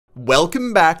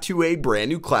Welcome back to a brand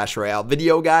new Clash Royale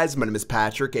video, guys. My name is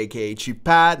Patrick, aka Chief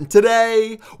Pat, and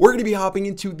today we're going to be hopping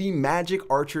into the Magic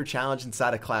Archer Challenge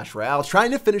inside of Clash Royale,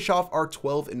 trying to finish off our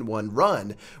 12-1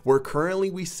 run, where currently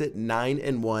we sit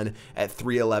 9-1 at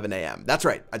 3:11 a.m. That's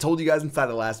right, I told you guys inside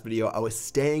the last video I was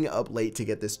staying up late to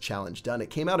get this challenge done.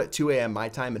 It came out at 2 a.m. my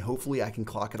time, and hopefully I can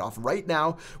clock it off right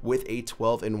now with a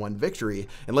 12-1 victory,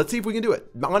 and let's see if we can do it.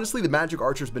 Honestly, the Magic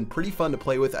Archer's been pretty fun to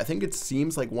play with. I think it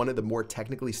seems like one of the more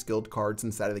technically skilled cards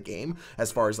inside of the game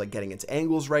as far as like getting its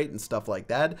angles right and stuff like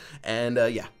that. And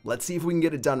yeah, let's see if we can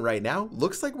get it done right now.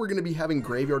 Looks like we're going to be having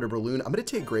Graveyard or Balloon. I'm going to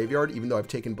take Graveyard, even though I've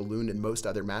taken Balloon in most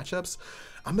other matchups.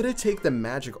 I'm going to take the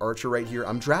Magic Archer right here.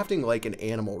 I'm drafting like an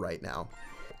animal right now.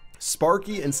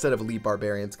 Sparky instead of Elite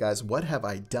Barbarians, guys. What have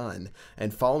I done?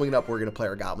 And following it up, we're going to play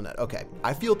our Goblin Nut. Okay,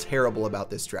 I feel terrible about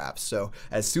this draft. So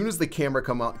as soon as the camera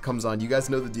comes on, you guys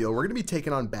know the deal. We're going to be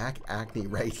taking on Back Acne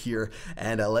right here.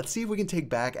 And let's see if we can take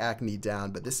Back Acne down.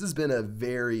 But this has been a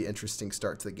very interesting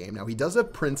start to the game. Now, he does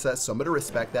have Princess, so I'm going to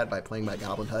respect that by playing my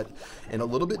Goblin Hut in a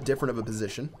little bit different of a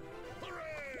position.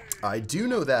 I do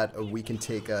know that we can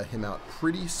take him out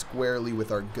pretty squarely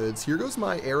with our goods. Here goes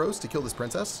my arrows to kill this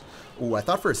princess. Ooh, I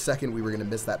thought for a second we were going to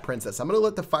miss that princess. I'm going to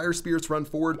let the fire spirits run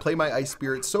forward, play my ice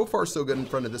spirit. So far, so good in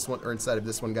front of this one, or inside of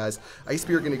this one, guys. Ice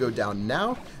spirit going to go down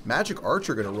now. Magic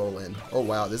Archer going to roll in. Oh,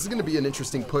 wow. This is going to be an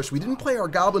interesting push. We didn't play our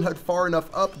Goblin Hut far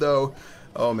enough up, though.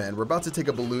 Oh man, we're about to take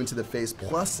a balloon to the face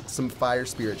plus some fire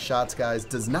spirit shots, guys.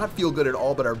 Does not feel good at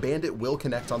all, but our bandit will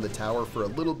connect on the tower for a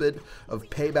little bit of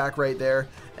payback right there.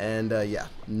 And yeah,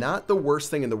 not the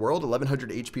worst thing in the world. 1100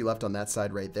 HP left on that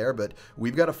side right there, but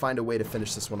we've got to find a way to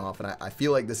finish this one off. And I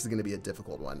feel like this is going to be a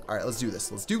difficult one. All right, let's do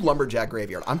this. Let's do Lumberjack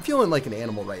Graveyard. I'm feeling like an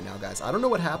animal right now, guys. I don't know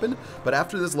what happened, but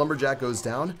after this Lumberjack goes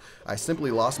down, I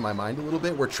simply lost my mind a little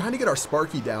bit. We're trying to get our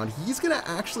Sparky down. He's going to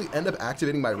actually end up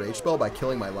activating my Rage Spell by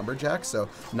killing my Lumberjack. So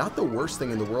not the worst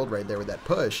thing in the world right there with that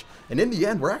push. And in the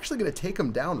end, we're actually going to take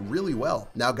him down really well.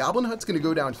 Now, Goblin Hut's going to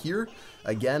go down here.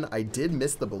 Again, I did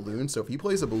miss the balloon. So if he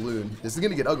plays a balloon, this is going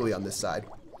to get ugly on this side.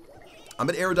 I'm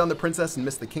going to arrow down the princess and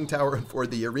miss the king tower or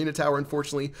the arena tower,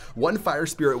 unfortunately. One fire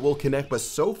spirit will connect, but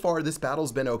so far this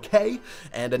battle's been okay.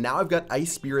 And now I've got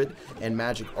ice spirit and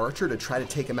magic archer to try to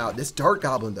take him out. This dark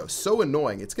goblin, though, so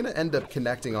annoying. It's going to end up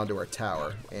connecting onto our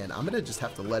tower, and I'm going to just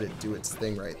have to let it do its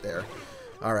thing right there.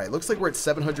 All right, looks like we're at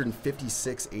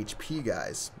 756 HP,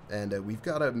 guys, and we've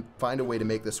got to find a way to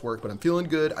make this work, but I'm feeling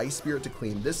good. Ice Spirit to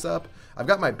clean this up. I've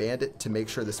got my Bandit to make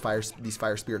sure these fire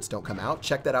spirits don't come out.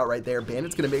 Check that out right there.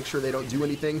 Bandit's going to make sure they don't do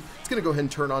anything. It's going to go ahead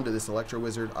and turn on to this Electro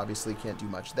Wizard. Obviously, can't do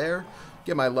much there.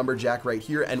 Get my Lumberjack right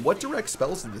here. And what direct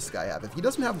spells did this guy have? If he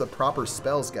doesn't have the proper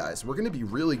spells, guys, we're going to be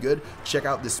really good. Check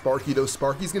out this Sparky, though.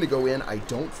 Sparky's going to go in. I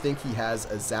don't think he has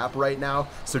a zap right now.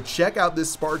 So check out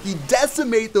this Sparky.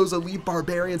 Decimate those Elite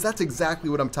Barbarians. That's exactly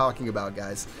what I'm talking about,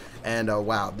 guys. And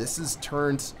wow, this has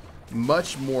turned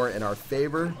much more in our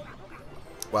favor.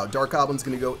 Wow, Dark Goblin's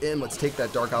going to go in. Let's take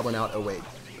that Dark Goblin out. Oh, wait.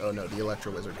 Oh, no, the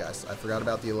Electro Wizard, guys. I forgot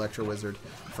about the Electro Wizard.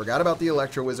 Forgot about the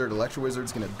Electro Wizard. Electro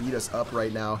Wizard's going to beat us up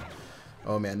right now.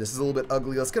 Oh, man, this is a little bit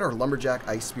ugly. Let's get our Lumberjack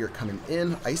Ice Spirit coming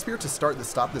in. Ice Spirit to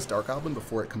stop this Dark Goblin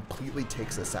before it completely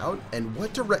takes us out. And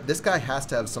what direct... This guy has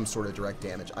to have some sort of direct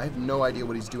damage. I have no idea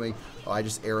what he's doing. Oh, I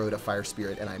just arrowed a Fire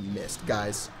Spirit, and I missed.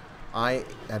 Guys, I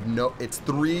have no... It's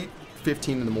 3:15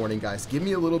 in the morning, guys. Give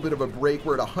me a little bit of a break.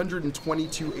 We're at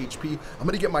 122 HP. I'm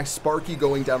going to get my Sparky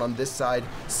going down on this side.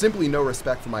 Simply no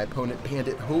respect for my opponent.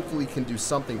 Bandit hopefully can do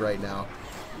something right now.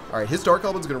 All right, his Dark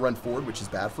Goblin's going to run forward, which is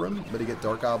bad for him. I'm going to get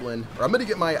Dark Goblin, or I'm going to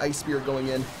get my Ice Spirit going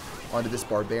in onto this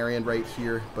Barbarian right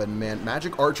here. But man,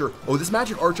 Magic Archer. Oh, this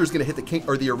Magic Archer is going to hit the king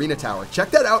or the arena tower. Check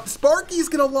that out. Sparky's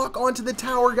going to lock onto the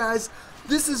tower, guys.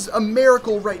 This is a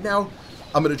miracle right now.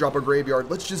 I'm going to drop a Graveyard.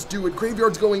 Let's just do it.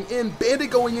 Graveyard's going in. Bandit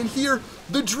going in here.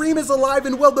 The dream is alive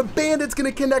and well. The Bandit's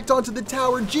going to connect onto the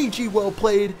tower. GG, well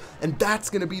played. And that's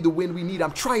going to be the win we need.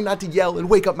 I'm trying not to yell and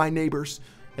wake up my neighbors.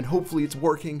 And hopefully it's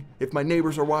working. If my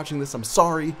neighbors are watching this, I'm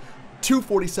sorry.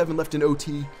 2:47 left in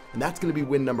OT, and that's going to be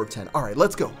win number 10. All right,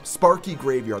 let's go. Sparky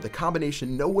Graveyard, the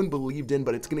combination no one believed in,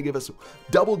 but it's going to give us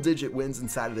double-digit wins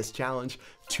inside of this challenge.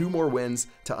 2 more wins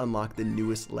to unlock the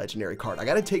newest legendary card. I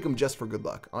got to take him just for good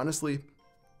luck. Honestly,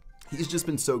 he's just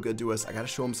been so good to us. I got to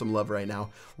show him some love right now.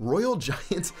 Royal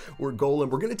Giant or Golem.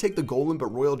 We're going to take the Golem, but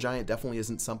Royal Giant definitely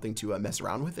isn't something to mess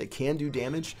around with. It can do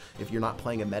damage if you're not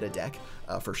playing a meta deck,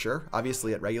 for sure.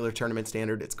 Obviously, at regular tournament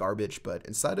standard, it's garbage, but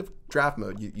inside of draft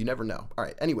mode, you never know. All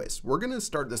right, anyways, we're going to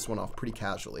start this one off pretty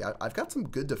casually. I've got some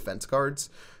good defense cards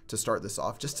to start this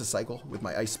off, just to cycle with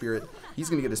my Ice Spirit. He's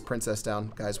going to get his Princess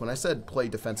down. Guys, when I said play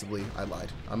defensively, I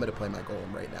lied. I'm going to play my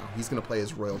Golem right now. He's going to play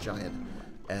his Royal Giant.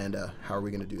 And how are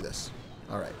we going to do this?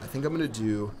 All right, I think I'm going to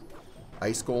do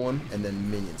Ice Golem, and then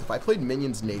minions. If I played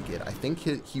minions naked, I think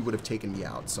he would have taken me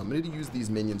out. So I'm going to use these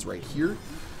minions right here.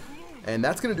 And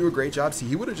that's going to do a great job. See,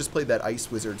 he would have just played that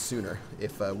Ice Wizard sooner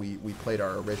if we played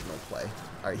our original play.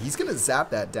 All right, he's going to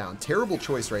zap that down. Terrible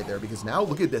choice right there, because now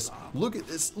look at this. Look at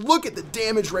this. Look at the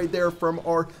damage right there from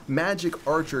our Magic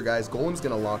Archer, guys. Golem's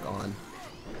going to lock on.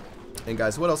 And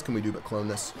guys, what else can we do but clone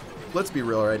this? Let's be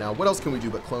real right now. What else can we do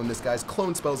but clone this, guys?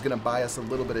 Clone spell is going to buy us a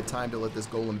little bit of time to let this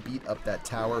Golem beat up that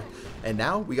tower. And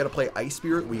now we got to play Ice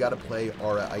Spirit. We got to play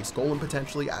our Ice Golem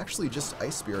potentially. Actually, just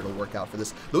Ice Spirit will work out for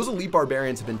this. Those Elite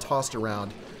Barbarians have been tossed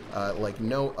around like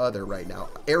no other right now.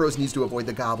 Arrows needs to avoid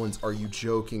the Goblins. Are you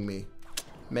joking me?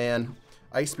 Man,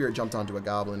 Ice Spirit jumped onto a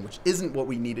Goblin, which isn't what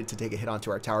we needed to take a hit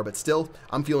onto our tower. But still,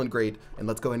 I'm feeling great. And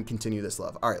let's go ahead and continue this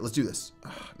love. All right, let's do this.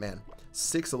 Oh, man.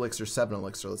 6 elixir, 7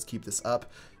 elixir. Let's keep this up.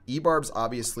 E-Barbs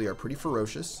obviously are pretty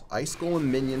ferocious. Ice Golem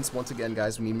minions, once again,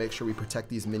 guys, we need to make sure we protect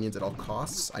these minions at all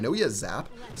costs. I know he has Zap.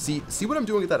 See what I'm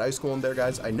doing with that Ice Golem there,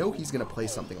 guys? I know he's going to play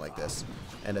something like this,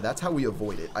 and that's how we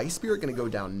avoid it. Ice Spirit going to go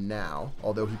down now,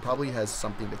 although he probably has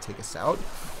something to take us out.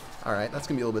 All right, that's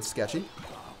going to be a little bit sketchy.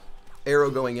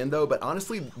 Arrow going in though, but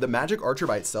honestly, the Magic Archer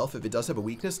by itself, if it does have a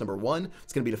weakness, number 1,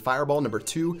 it's going to be to Fireball. Number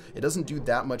 2, it doesn't do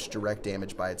that much direct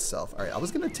damage by itself. All right, I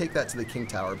was going to take that to the King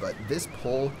Tower, but this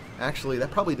pull, actually, that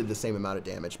probably did the same amount of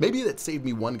damage. Maybe that saved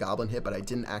me 1 Goblin hit, but I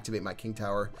didn't activate my King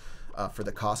Tower for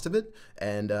the cost of it.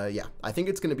 And yeah, I think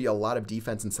it's going to be a lot of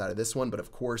defense inside of this one, but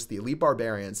of course, the Elite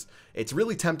Barbarians, it's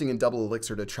really tempting in double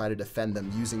elixir to try to defend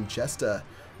them using just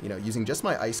using just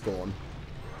my Ice Golem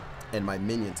and my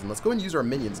minions. And let's go and use our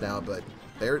minions now, but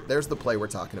there's the play we're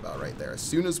talking about right there. As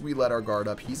soon as we let our guard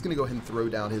up, he's going to go ahead and throw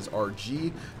down his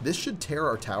RG. This should tear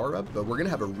our tower up, but we're going to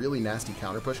have a really nasty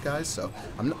counter push, guys, so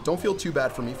don't feel too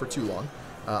bad for me for too long.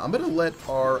 I'm going to let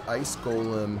our Ice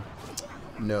Golem...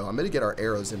 No, I'm going to get our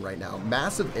arrows in right now.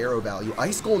 Massive arrow value.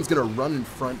 Ice Golem's going to run in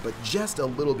front, but just a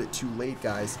little bit too late,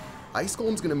 guys. Ice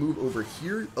Golem's going to move over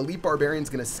here. Elite Barbarian's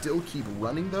going to still keep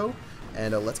running, though.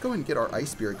 And let's go and get our Ice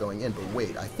Spirit going in. But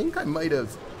wait, I think I might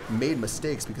have made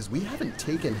mistakes because we haven't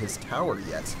taken his tower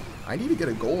yet. I need to get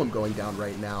a Golem going down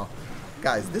right now.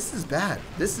 Guys, this is bad.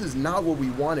 This is not what we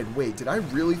wanted. Wait, did I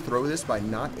really throw this by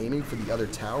not aiming for the other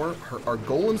tower? Our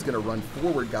Golem's going to run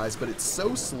forward, guys, but it's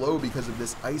so slow because of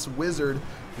this Ice Wizard.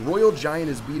 Royal Giant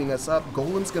is beating us up.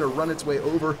 Golem's going to run its way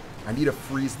over. I need to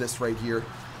freeze this right here.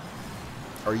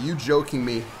 Are you joking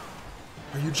me?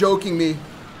 Are you joking me?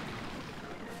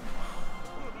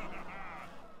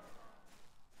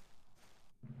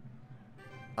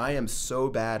 I am so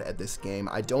bad at this game.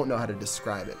 I don't know how to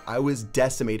describe it. I was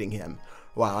decimating him.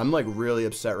 Wow, I'm like really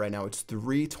upset right now. It's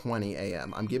 3:20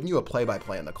 a.m. I'm giving you a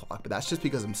play-by-play on the clock, but that's just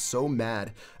because I'm so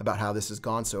mad about how this has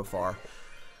gone so far.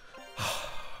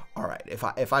 All right,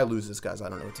 if I lose this, guys, I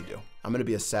don't know what to do. I'm gonna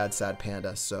be a sad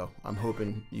panda, so I'm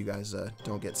hoping you guys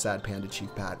don't get sad panda,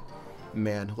 Chief Pat.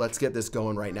 Man, let's get this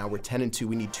going right now. We're 10-2.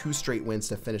 We need 2 straight wins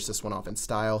to finish this one off in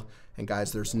style. And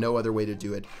guys, there's no other way to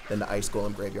do it than the Ice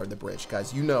Golem Graveyard the Bridge.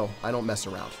 Guys, you know I don't mess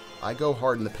around. I go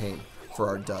hard in the paint for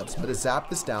our dubs. I'm going to zap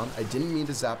this down. I didn't mean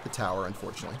to zap the tower,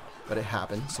 unfortunately, but it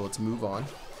happened. So let's move on.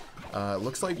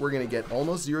 Looks like we're going to get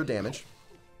almost 0 damage,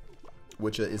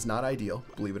 which is not ideal,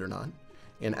 believe it or not.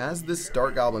 And as this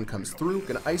Dark Goblin comes through,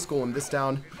 gonna Ice Golem this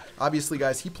down. Obviously,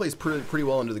 guys, he plays pretty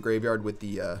well into the graveyard with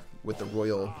the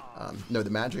Royal, no,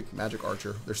 the Magic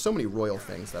Archer. There's so many Royal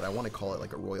things that I want to call it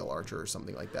like a Royal Archer or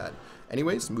something like that.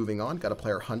 Anyways, moving on, got to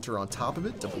play our Hunter on top of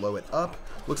it to blow it up.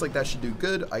 Looks like that should do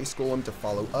good. Ice Golem to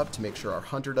follow up to make sure our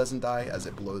Hunter doesn't die as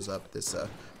it blows up this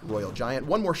Royal Giant.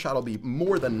 One more shot will be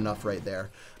more than enough right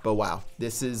there. But wow,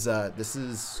 this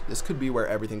could be where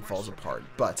everything falls apart.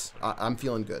 But I'm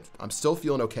feeling good. I'm still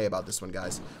feeling okay about this one,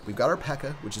 guys. We've got our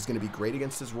P.E.K.K.A., which is going to be great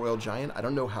against this Royal Giant. I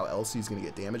don't know how else he's going to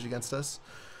get damage against us.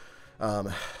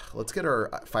 Let's get our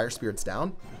Fire Spirits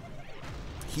down.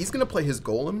 He's going to play his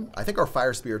Golem. I think our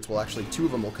Fire Spirits will actually, 2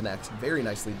 of them will connect. Very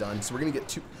nicely done. So we're going to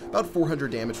get about 400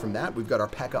 damage from that. We've got our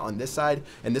P.E.K.K.A. on this side,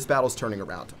 and this battle's turning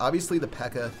around. Obviously, the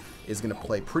P.E.K.K.A. is going to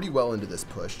play pretty well into this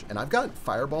push, and I've got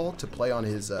Fireball to play on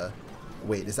his...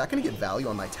 Wait, is that going to get value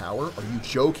on my tower? Are you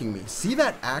joking me? See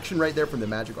that action right there from the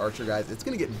Magic Archer, guys? It's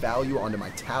going to get value onto my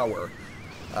tower.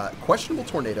 Questionable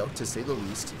Tornado, to say the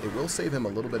least. It will save him a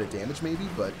little bit of damage maybe,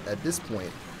 but at this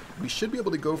point, we should be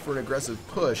able to go for an aggressive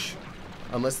push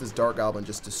unless this Dark Goblin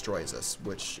just destroys us,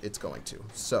 which it's going to.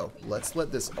 So, let's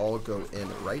let this all go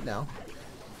in right now.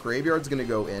 Graveyard's going to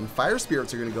go in. Fire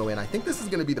Spirits are going to go in. I think this is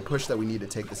going to be the push that we need to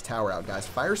take this tower out, guys.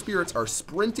 Fire Spirits are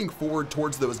sprinting forward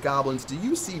towards those goblins. Do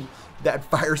you see that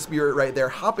Fire Spirit right there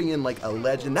hopping in like a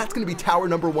legend? That's going to be tower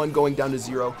number 1 going down to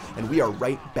 0, and we are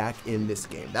right back in this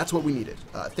game. That's what we needed.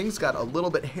 Things got a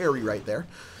little bit hairy right there.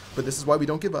 But this is why we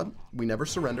don't give up. We never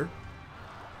surrender.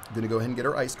 I'm going to go ahead and get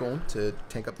our Ice Golem to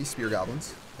tank up these Spear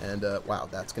Goblins. And, wow,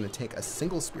 that's going to take a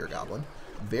single Spear Goblin.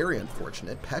 Very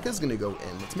unfortunate. P.E.K.K.A.'s going to go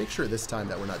in. Let's make sure this time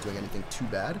that we're not doing anything too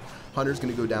bad. Hunter's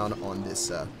going to go down on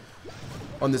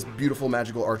this beautiful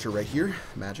magical archer right here.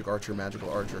 Magic archer,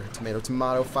 magical archer. Tomato,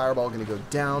 tomato. Fireball going to go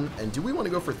down. And do we want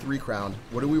to go for 3 crown?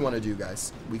 What do we want to do,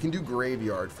 guys? We can do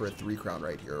graveyard for a 3 crown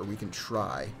right here, or we can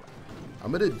try.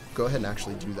 I'm going to go ahead and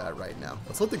actually do that right now.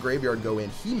 Let's let the graveyard go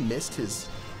in.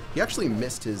 He actually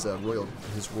missed his royal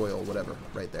whatever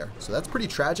right there. So that's pretty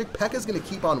tragic. P.E.K.K.A.'s going to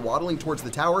keep on waddling towards the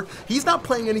tower. He's not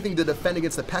playing anything to defend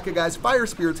against the P.E.K.K.A. guys. Fire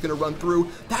Spirit's going to run through.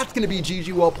 That's going to be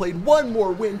GG well played. One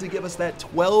more win to give us that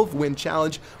 12-win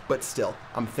challenge. But still,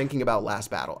 I'm thinking about last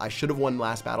battle. I should have won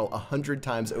last battle 100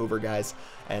 times over, guys.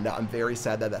 And I'm very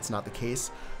sad that that's not the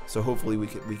case. So hopefully we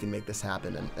can make this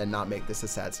happen and not make this a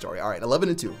sad story. All right,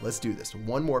 11-2. Let's do this.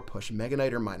 One more push. Mega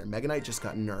Knight or Miner. Mega Knight just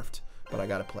got nerfed. But I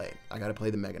gotta play it. I gotta play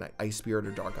the Mega Knight. Ice Spirit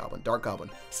or Dark Goblin. Dark Goblin.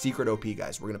 Secret OP,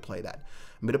 guys. We're gonna play that.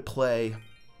 I'm gonna play...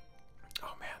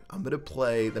 Oh, man. I'm gonna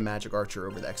play the Magic Archer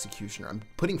over the Executioner. I'm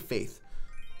putting faith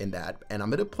in that. And I'm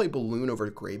gonna play Balloon over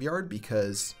Graveyard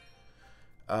because...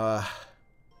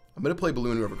 I'm gonna play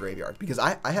Balloon over Graveyard because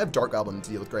I have Dark Goblin to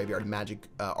deal with Graveyard and Magic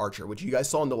Archer, which you guys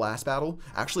saw in the last battle.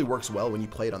 Actually works well when you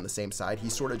play it on the same side. He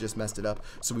sort of just messed it up.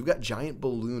 So we've got Giant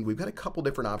Balloon. We've got a couple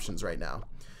different options right now.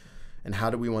 And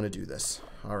how do we want to do this?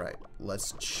 All right,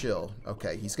 let's chill.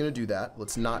 Okay, he's going to do that.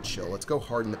 Let's not chill. Let's go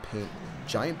hard in the paint.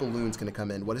 Giant Balloon's going to come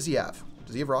in. What does he have?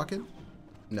 Does he have Rocket?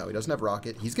 No, he doesn't have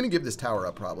Rocket. He's going to give this tower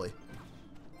up probably.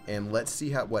 And let's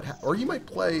see or he might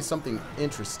play something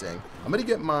interesting. I'm going to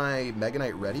get my Mega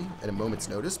Knight ready at a moment's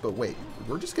notice, but wait,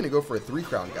 we're just going to go for a 3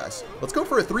 crown, guys. Let's go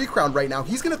for a 3 crown right now.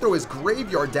 He's going to throw his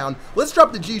graveyard down. Let's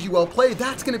drop the GG well played.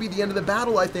 That's going to be the end of the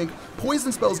battle, I think.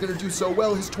 Poison Spell is going to do so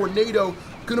well. His Tornado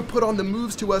going to put on the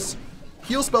moves to us.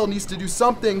 Heal Spell needs to do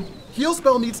something. Heal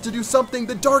Spell needs to do something.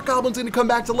 The Dark Goblin's going to come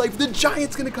back to life. The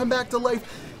Giant's going to come back to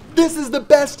life. This is the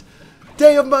best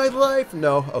day of my life.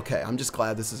 No, okay, I'm just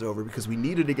glad this is over because we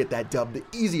needed to get that dub, the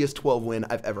easiest 12 win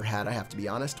I've ever had, I have to be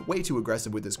honest. Way too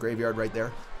aggressive with this graveyard right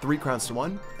there. 3 crowns to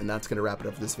 1, and that's gonna wrap it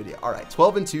up for this video. All right,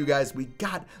 12-2, guys. We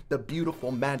got the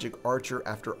beautiful Magic Archer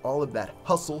after all of that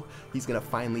hustle. He's gonna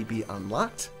finally be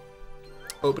unlocked.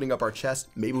 Opening up our chest,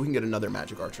 maybe we can get another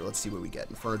Magic Archer. Let's see what we get.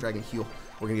 Inferno Dragon Heal.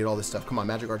 We're gonna get all this stuff. Come on,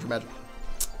 Magic Archer, Magic.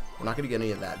 We're not gonna get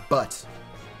any of that, but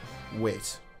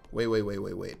wait.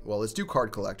 Well, let's do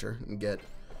Card Collector and get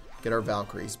our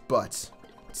Valkyries, but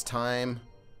it's time.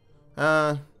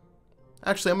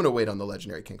 Actually, I'm gonna wait on the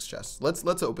Legendary King's chest. Let's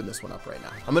open this one up right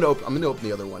now. I'm gonna open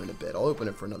the other one in a bit. I'll open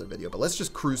it for another video, but let's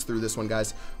just cruise through this one,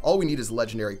 guys. All we need is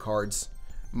legendary cards.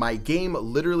 My game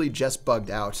literally just bugged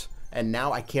out, and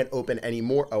now I can't open any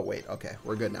more. Oh wait, okay,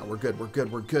 we're good now. We're good.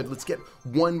 Let's get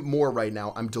one more right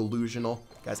now. I'm delusional,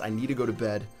 guys. I need to go to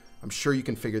bed. I'm sure you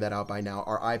can figure that out by now.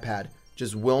 Our iPad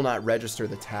just will not register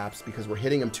the taps because we're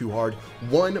hitting him too hard.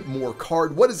 One more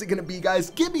card. What is it going to be,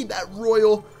 guys? Give me that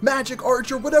Royal Magic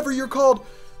Archer, whatever you're called.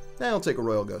 I'll take a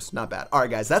Royal Ghost. Not bad. All right,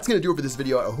 guys, that's going to do it for this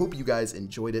video. I hope you guys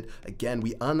enjoyed it. Again,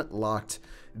 we unlocked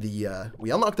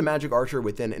the Magic Archer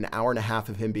within an hour and a half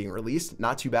of him being released.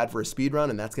 Not too bad for a speed run,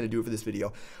 and that's going to do it for this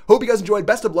video. Hope you guys enjoyed.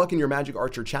 Best of luck in your Magic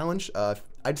Archer challenge.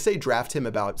 I'd say draft him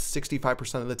about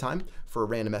 65% of the time for a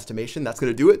random estimation. That's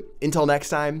going to do it. Until next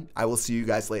time, I will see you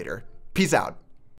guys later. Peace out.